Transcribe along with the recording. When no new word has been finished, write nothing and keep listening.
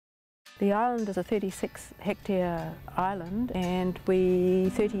The island is a 36-hectare island, and we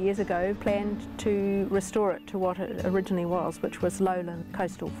 30 years ago planned to restore it to what it originally was, which was lowland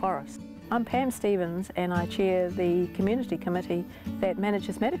coastal forest. I'm Pam Stevens and I chair the community committee that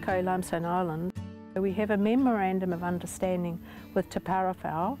manages Matakohe-Limestone Island. We have a memorandum of understanding with Te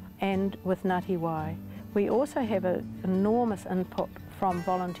Parawhau and with Ngāti Wai. We also have an enormous input from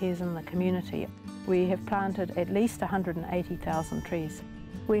volunteers in the community. We have planted at least 180,000 trees.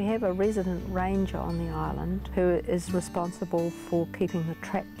 We have a resident ranger on the island who is responsible for keeping the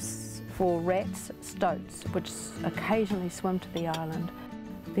traps for rats, stoats, which occasionally swim to the island.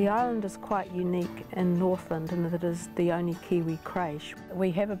 The island is quite unique in Northland in that it is the only kiwi creche.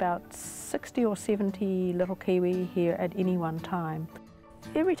 We have about 60 or 70 little kiwi here at any one time.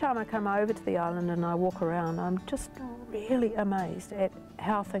 Every time I come over to the island and I walk around, I'm just really amazed at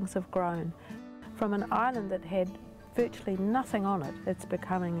how things have grown. From an island that had virtually nothing on it, it's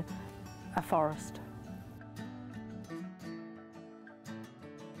becoming a forest.